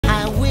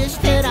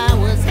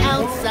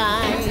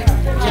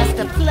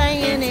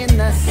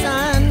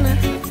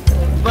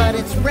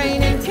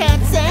raining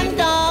cats and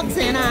dogs,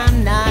 and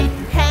I'm not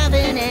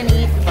having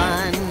any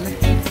fun.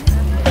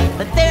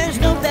 But there's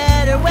no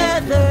better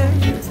weather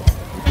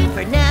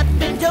for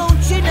napping,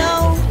 don't you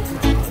know?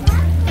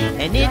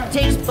 And it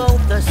takes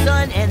both the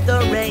sun and the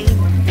rain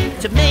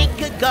to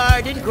make a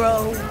garden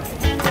grow.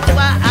 That's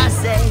why I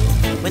say,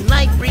 when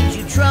life brings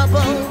you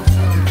trouble,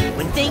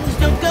 when things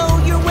don't go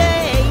your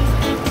way,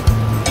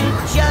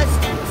 just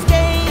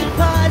stay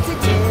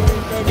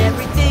positive and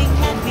everything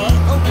will be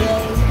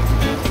okay.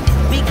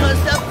 Because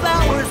the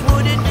flowers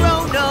wouldn't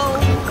grow, no,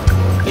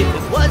 if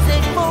it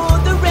wasn't for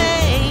the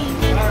rain.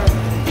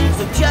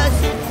 So just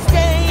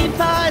stay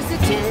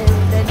positive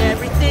and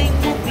everything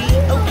will be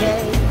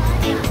okay.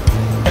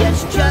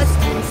 Yes, just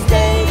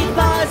stay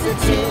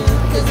positive,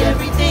 'cause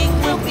everything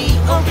will be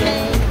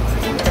okay.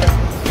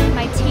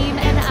 My team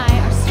and I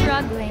are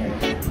struggling,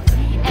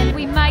 and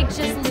we might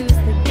just lose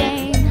the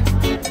game.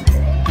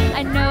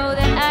 I know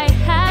that I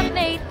have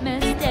made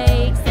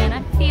mistakes, and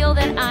I feel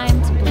that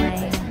I'm to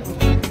blame.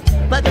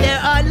 But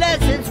there are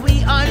lessons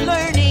we are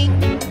learning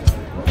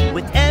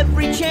with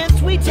every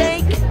chance we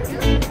take.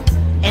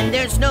 And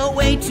there's no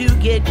way to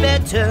get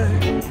better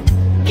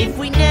if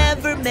we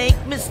never make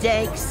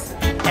mistakes.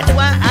 That's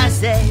why I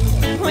say,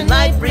 when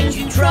life brings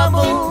you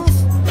troubles,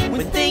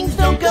 when things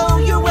don't go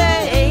your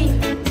way,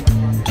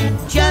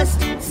 just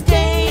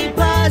stay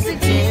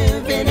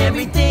positive and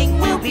everything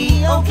will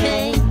be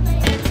okay.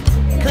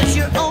 'Cause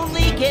you're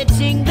only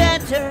getting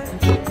better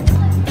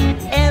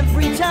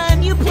every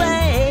time you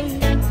play.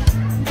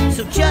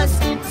 So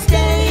just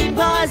stay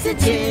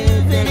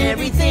positive and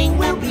everything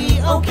will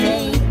be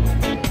okay.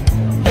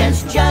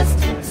 Yes, just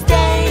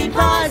stay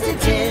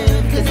positive,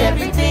 'cause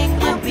everything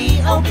will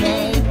be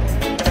okay.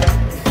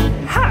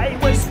 I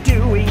was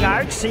doing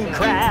arts and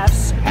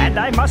crafts, and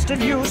I must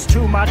have used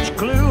too much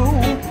glue,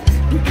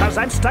 because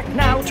I'm stuck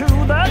now to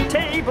the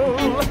table,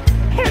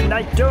 and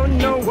I don't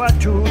know what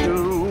to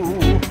do.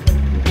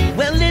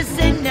 Well,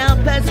 listen now,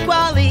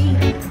 Pasquale,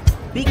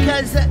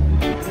 because,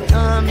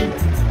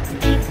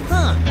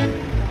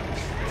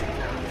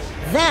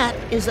 that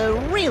is a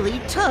really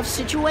tough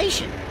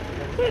situation.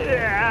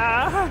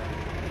 Yeah.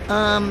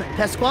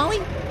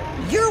 Pasquale,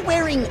 you're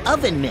wearing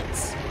oven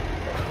mitts.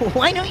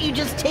 Why don't you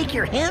just take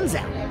your hands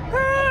out?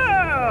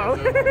 Oh!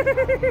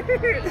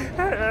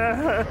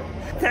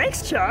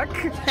 Thanks, Chuck.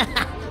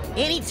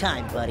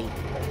 Anytime, buddy.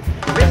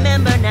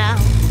 Remember now,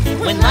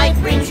 when life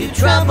brings you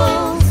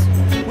troubles,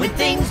 when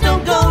things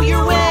don't go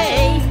your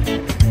way,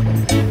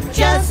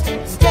 just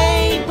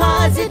stay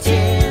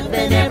positive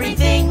and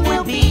everything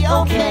will be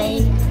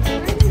okay.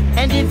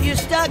 And if you're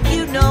stuck,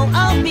 you know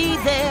I'll be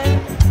there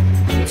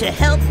to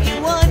help you